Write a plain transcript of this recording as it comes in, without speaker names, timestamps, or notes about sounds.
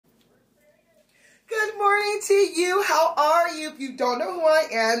morning to you. How are you? If you don't know who I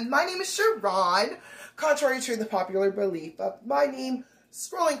am, my name is Sharon. Contrary to the popular belief of my name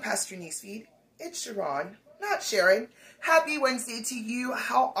scrolling past your newsfeed, it's Sharon, not Sharon. Happy Wednesday to you.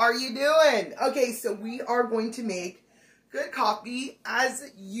 How are you doing? Okay, so we are going to make good coffee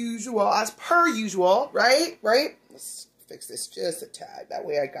as usual, as per usual, right? Let's fix this just a tad. That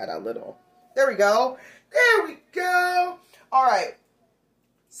way I got a little, there we go. All right,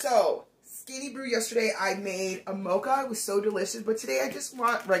 so Skinny Brew yesterday, I made a mocha. It was so delicious, but today I just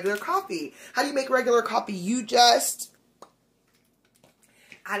want regular coffee. How do you make regular coffee? You just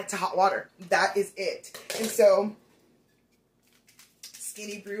add it to hot water. That is it. And so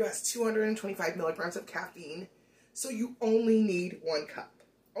Skinny Brew has 225 milligrams of caffeine, so you only need 1 cup.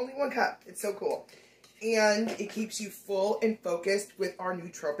 Only 1 cup. It's so cool. And it keeps you full and focused with our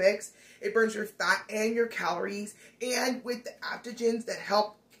nootropics. It burns your fat and your calories. And with the adaptogens that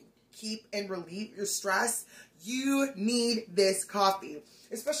help keep and relieve your stress, you need this coffee.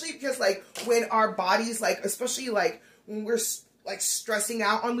 Especially because, like, when our bodies, like, especially, like, when we're, like, stressing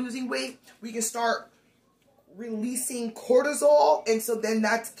out on losing weight, we can start releasing cortisol, and so then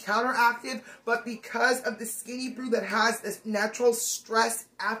that's counteractive. But because of the Skinny Brew that has this natural stress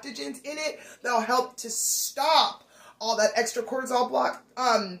adaptogens in it, that'll help to stop all that extra cortisol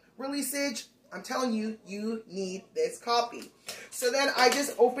releasage. I'm telling you, you need this coffee. So then I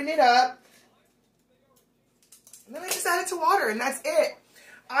just open it up, and then I just add it to water, and that's it.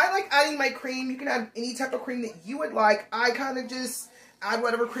 I like adding my cream. You can add any type of cream that you would like. I kind of just add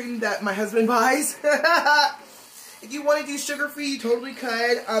whatever cream that my husband buys. If you want to do sugar-free, you totally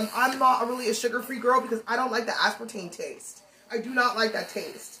could. I'm not really a sugar-free girl because I don't like the aspartame taste. I do not like that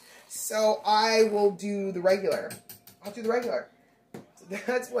taste. So I will do the regular. I'll do the regular. So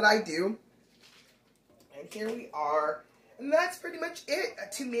that's what I do. And here we are. And that's pretty much it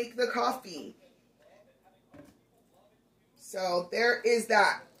to make the coffee. So there is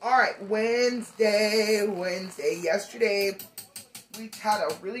that. All right, Wednesday. Yesterday, we had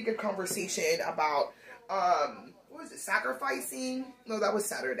a really good conversation about, what was it, sacrificing? No, that was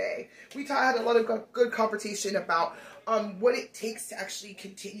Saturday. We had a lot of good conversation about what it takes to actually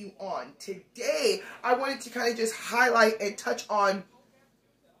continue on. Today, I wanted to kind of just highlight and touch on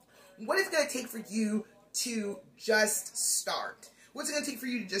what it's going to take for you to just start. What's it going to take for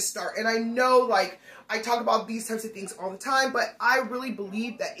you to just start? And I know, like, I talk about these types of things all the time, but I really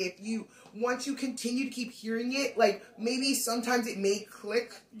believe that once you continue to keep hearing it, like, maybe sometimes it may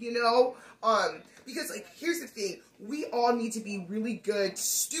click, you know? Because, like, here's the thing. We all need to be really good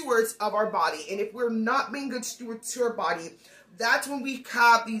stewards of our body. And if we're not being good stewards to our body, that's when we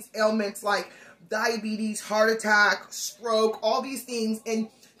have these ailments like diabetes, heart attack, stroke, all these things. And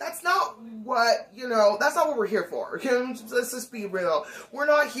that's not what, that's not what we're here for. Let's just be real. We're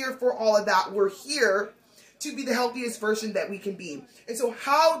not here for all of that. We're here to be the healthiest version that we can be. And so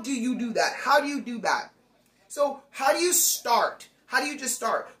how do you do that? How do you do that? So how do you start? How do you just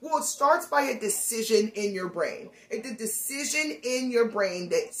start? Well, it starts by a decision in your brain. It's a decision in your brain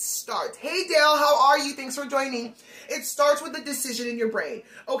that starts. Hey, Dale, how are you? Thanks for joining. It starts with a decision in your brain.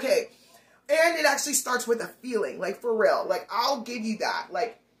 Okay. And it actually starts with a feeling, like, for real. Like, I'll give you that.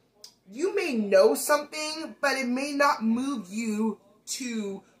 Like, you may know something, but it may not move you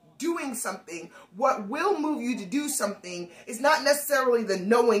to doing something. What will move you to do something is not necessarily the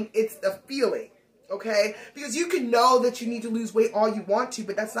knowing, it's the feeling. Okay? Because you can know that you need to lose weight all you want to,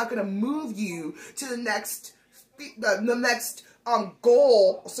 but that's not going to move you to the next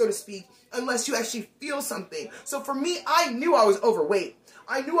goal, so to speak, unless you actually feel something. So for me, I knew I was overweight.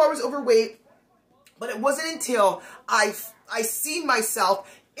 But it wasn't until I seen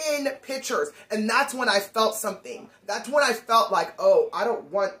myself in pictures, and that's when I felt something. That's when I felt like, oh, I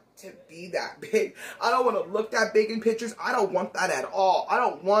don't want to be that big. I don't want to look that big in pictures. I don't want that at all. I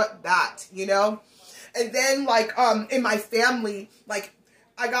don't want that, And then, like, in my family, like,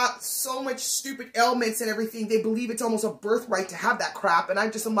 I got so much stupid ailments and everything. They believe it's almost a birthright to have that crap. And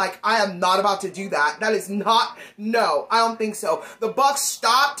I'm like, I am not about to do that. That is not, no, I don't think so. The buck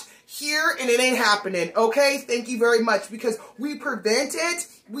stopped here and it ain't happening. Okay? Thank you very much. Because we prevent it.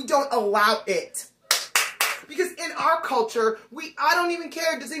 We don't allow it. Because in our culture, I don't even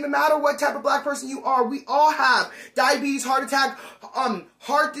care. It doesn't even matter what type of black person you are. We all have diabetes, heart attack,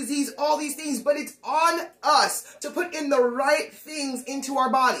 heart disease, all these things. But it's on us to put in the right things into our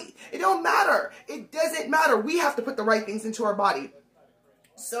body. It don't matter. It doesn't matter. We have to put the right things into our body.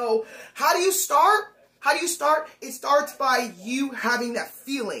 So how do you start? How do you start? It starts by you having that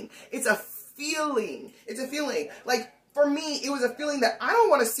feeling. It's a feeling. It's a feeling. Like, for me, it was a feeling that I don't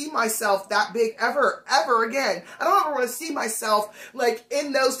want to see myself that big ever again. I don't ever want to see myself like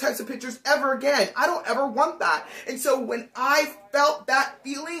in those types of pictures ever again. I don't ever want that. And so when I felt that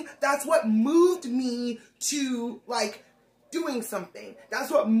feeling, that's what moved me to like doing something.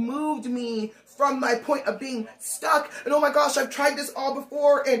 That's what moved me from my point of being stuck. And oh my gosh, I've tried this all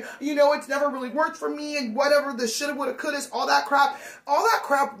before, and you know, it's never really worked for me, and whatever the shoulda, woulda, coulda, all that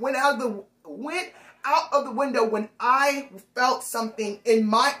crap went out of the window when I felt something in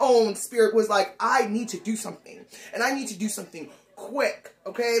my own spirit was like, I need to do something, and I need to do something quick.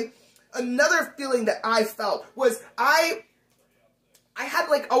 Okay. Another feeling that I felt was I had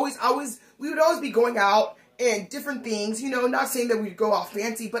like we would always be going out and different things, you know, not saying that we'd go all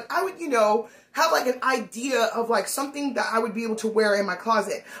fancy, but I would, you know, have like an idea of like something that I would be able to wear in my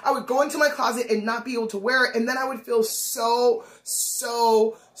closet. I would go into my closet and not be able to wear it, and then I would feel so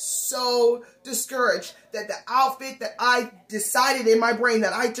discouraged that the outfit that I decided in my brain,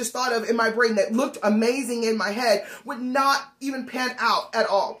 that I just thought of in my brain, that looked amazing in my head, would not even pan out at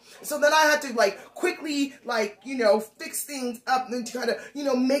all. So then I had to like quickly like, you know, fix things up and to kind of, you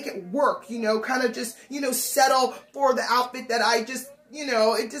know, make it work, you know, kind of just, you know, settle for the outfit that I just, you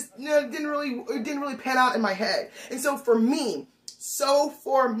know, it just, you know, it didn't really pan out in my head. And so for me,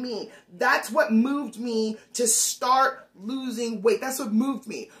 that's what moved me to start losing weight. That's what moved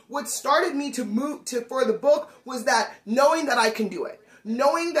me. What started me to move for the book was that knowing that I can do it.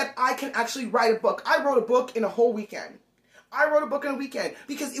 Knowing that I can actually write a book. I wrote a book in a whole weekend. I wrote a book in a weekend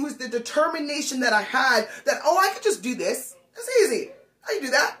because it was the determination that I had that, oh, I could just do this. That's easy. I can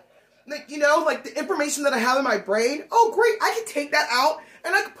do that. Like, you know, like the information that I have in my brain, oh, great, I can take that out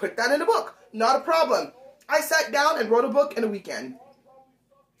and I can put that in a book. Not a problem. I sat down and wrote a book in a weekend.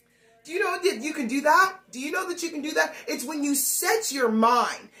 Do you know that you can do that? Do you know that you can do that? It's when you set your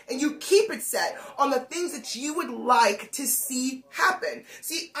mind and you keep it set on the things that you would like to see happen.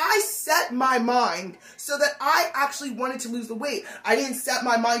 See, I set my mind so that I actually wanted to lose the weight. I didn't set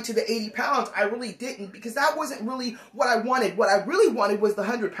my mind to the 80 pounds. I really didn't, because that wasn't really what I wanted. What I really wanted was the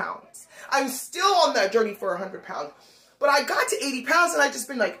 100 pounds. I'm still on that journey for 100 pounds. But I got to 80 pounds and I just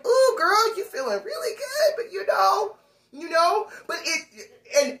been like, ooh, girl, you feeling really good, but you know, but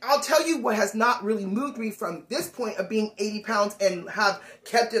and I'll tell you what has not really moved me from this point of being 80 pounds and have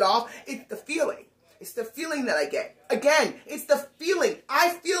kept it off. It's the feeling. It's the feeling that I get. Again, it's the feeling. I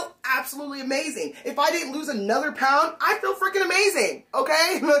feel absolutely amazing. If I didn't lose another pound, I feel freaking amazing,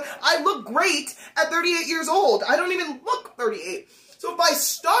 okay? I look great at 38 years old. I don't even look 38. So if I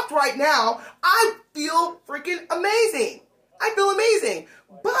stopped right now, I feel freaking amazing. I feel amazing.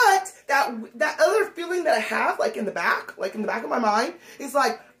 But that other feeling that I have, like in the back of my mind, is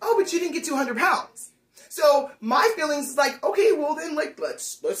like, oh, but you didn't get to 100 pounds. So my feelings is like, okay, well then, like,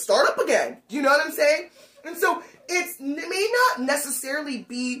 let's start up again. You know what I'm saying? And so it may not necessarily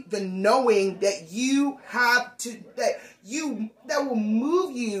be the knowing that you have to, that will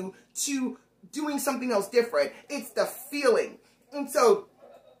move you to doing something else different. It's the feeling. And so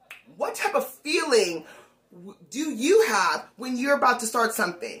what type of feeling do you have when you're about to start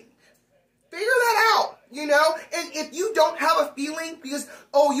something? Figure that out, you know? And if you don't have a feeling because,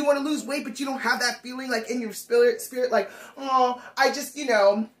 oh, you want to lose weight, but you don't have that feeling like in your spirit like, oh, I just, you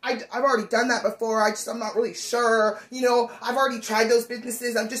know, I've already done that before. I'm not really sure. You know, I've already tried those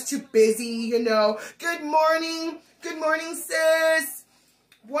businesses. I'm just too busy, you know. Good morning. Good morning, sis.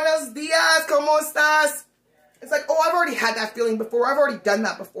 Buenos dias. ¿Cómo estás? It's like, oh, I've already had that feeling before. I've already done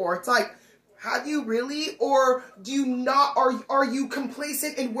that before. It's like, have you really? Or do you not? Are you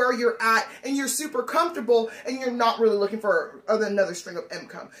complacent in where you're at and you're super comfortable and you're not really looking for another string of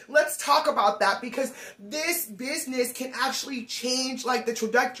income? Let's talk about that, because this business can actually change like the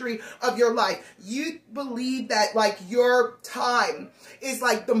trajectory of your life. You believe that like your time is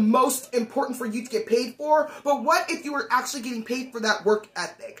like the most important for you to get paid for, but what if you were actually getting paid for that work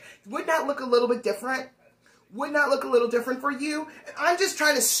ethic? Wouldn't that look a little bit different? Would not look a little different for you? And I'm just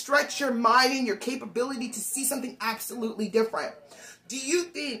trying to stretch your mind and your capability to see something absolutely different. Do you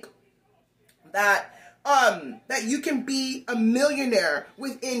think that that you can be a millionaire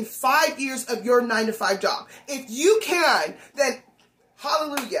within 5 years of your 9-to-5 job? If you can, then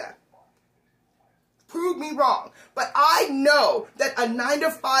hallelujah. Prove me wrong. But I know that a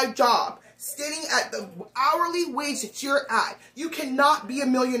 9-to-5 job, sitting at the hourly wage that you're at, you cannot be a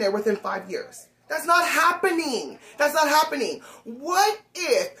millionaire within 5 years. That's not happening. That's not happening. What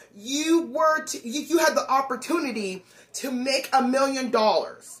if you were to, you had the opportunity to make $1 million?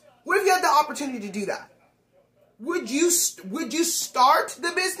 What if you had the opportunity to do that? Would you start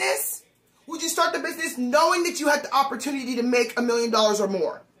the business? Would you start the business knowing that you had the opportunity to make $1 million or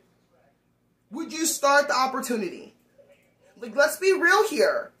more? Would you start the opportunity? Like, let's be real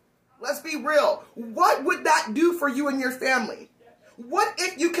here. Let's be real. What would that do for you and your family? What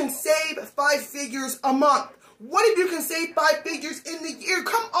if you can save 5 figures a month? What if you can save 5 figures in the year?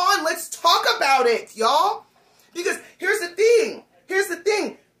 Come on, let's talk about it, y'all. Because here's the thing. Here's the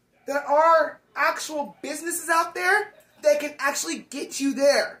thing. There are actual businesses out there that can actually get you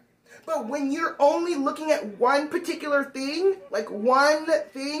there. But when you're only looking at one particular thing, like one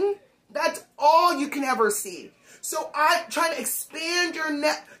thing, that's all you can ever see. So I'm trying to expand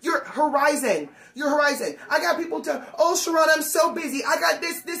your horizon. Your horizon. I got people to, oh, Sharon, I'm so busy. I got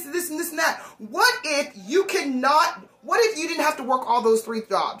this, and this, and that. What if you didn't have to work all those 3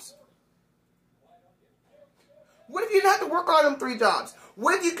 jobs? What if you didn't have to work on them 3 jobs?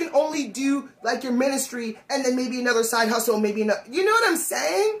 What if you can only do like your ministry and then maybe another side hustle, maybe another, you know what I'm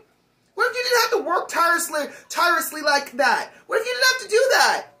saying? What if you didn't have to work tirelessly like that? What if you didn't have to do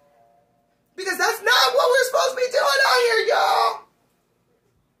that? Because that's not what we're supposed to be doing out here, y'all.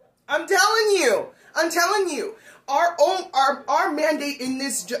 I'm telling you. Our mandate in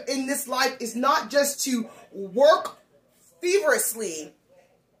this life is not just to work feverishly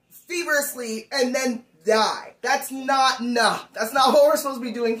and then die. That's not what we're supposed to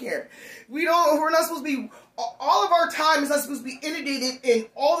be doing here. We're not supposed to be, all of our time is not supposed to be inundated in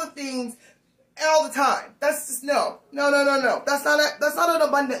all the things all the time. That's just, no. That's not an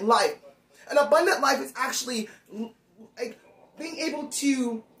abundant life. An abundant life is actually like being able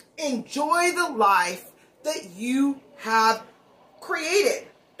to enjoy the life that you have created.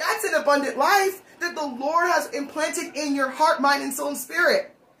 That's an abundant life that the Lord has implanted in your heart, mind, and soul and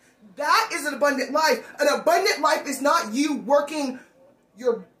spirit. That is an abundant life. An abundant life is not you working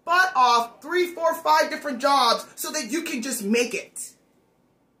your butt off 3, 4, 5 different jobs so that you can just make it.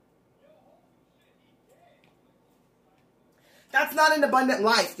 That's not an abundant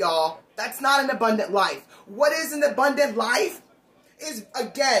life, y'all. That's not an abundant life. What is an abundant life? Is,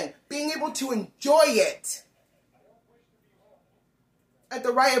 again, being able to enjoy it at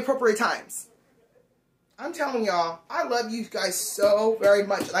the right appropriate times. I'm telling y'all, I love you guys so very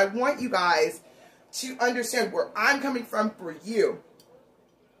much. And I want you guys to understand where I'm coming from for you.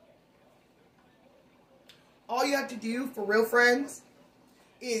 All you have to do, for real friends,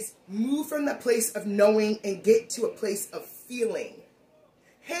 is move from the place of knowing and get to a place of feeling.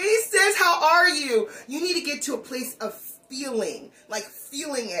 Hey sis, how are you? You need to get to a place of feeling, like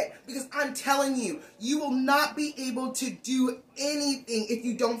feeling it. Because I'm telling you, you will not be able to do anything if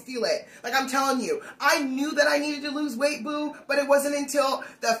you don't feel it. Like I'm telling you, I knew that I needed to lose weight, boo, but it wasn't until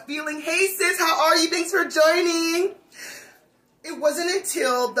the feeling, hey sis, how are you? Thanks for joining. It wasn't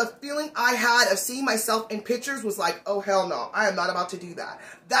until the feeling I had of seeing myself in pictures was like, oh, hell no, I am not about to do that.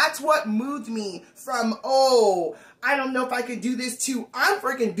 That's what moved me from, oh, I don't know if I could do this to, I'm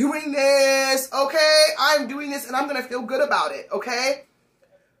freaking doing this, okay? I'm doing this and I'm going to feel good about it, okay?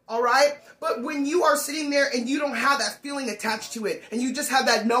 All right? But when you are sitting there and you don't have that feeling attached to it and you just have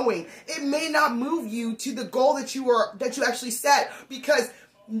that knowing, it may not move you to the goal that you actually set, because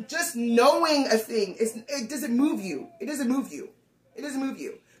just knowing a thing, it doesn't move you. It doesn't move you. It doesn't move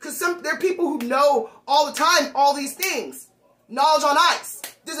you. Because there are people who know all the time all these things. Knowledge on ice.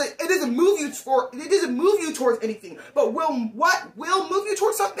 It doesn't move you towards anything. But what will move you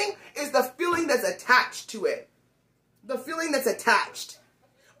towards something is the feeling that's attached to it. The feeling that's attached.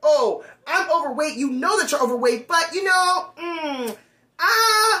 Oh, I'm overweight. You know that you're overweight, but you know,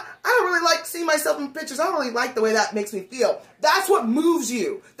 I don't really like seeing myself in pictures. I don't really like the way that makes me feel. That's what moves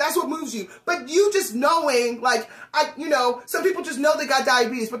you. That's what moves you. But you just knowing, like, some people just know they got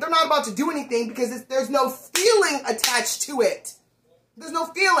diabetes, but they're not about to do anything because there's no feeling attached to it. There's no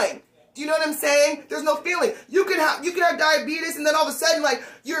feeling. Do you know what I'm saying? There's no feeling. You can have diabetes, and then all of a sudden, like,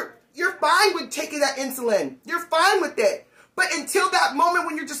 you're fine with taking that insulin. You're fine with it. But until that moment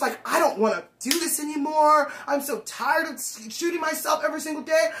when you're just like, I don't want to do this anymore. I'm so tired of shooting myself every single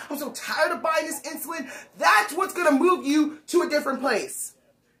day. I'm so tired of buying this insulin. That's what's going to move you to a different place.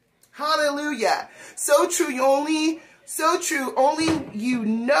 Hallelujah. So true. Only you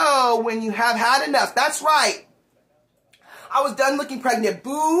know when you have had enough. That's right. I was done looking pregnant.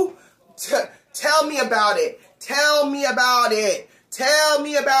 Boo. Tell me about it. Tell me about it. Tell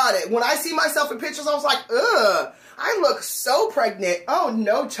me about it. When I see myself in pictures, I was like, ugh. I look so pregnant. Oh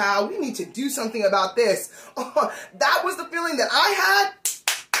no, child, we need to do something about this. Oh, that was the feeling that I had.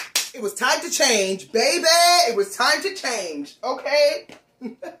 It was time to change, baby. It was time to change, okay?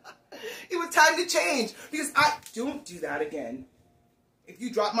 It was time to change because I don't do that again. If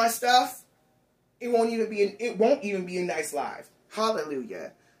you drop my stuff, it won't even be a nice live.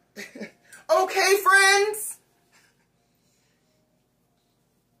 Hallelujah. Okay, friends.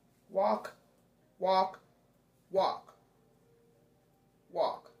 Walk.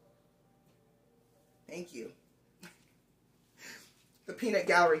 walk. Thank you. The peanut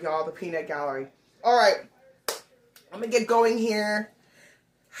gallery, y'all. The peanut gallery. All right. I'm going to get going here.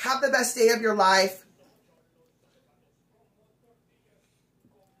 Have the best day of your life.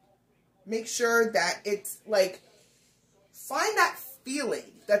 Make sure that it's like, find that feeling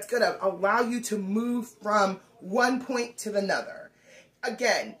that's going to allow you to move from one point to another.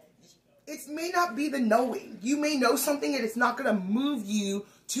 Again, it may not be the knowing. You may know something and it's not going to move you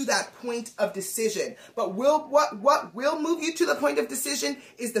to that point of decision. But what will move you to the point of decision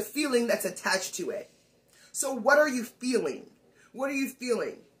is the feeling that's attached to it. So what are you feeling? What are you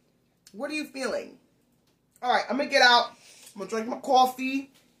feeling? What are you feeling? All right, I'm going to get out. I'm going to drink my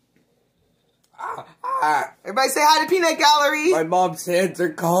coffee. Everybody say hi to Peanut Gallery. My mom's hands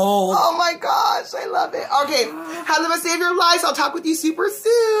are cold. Oh my gosh, I love it. Okay, have the best day of your lives. I'll talk with you super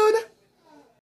soon.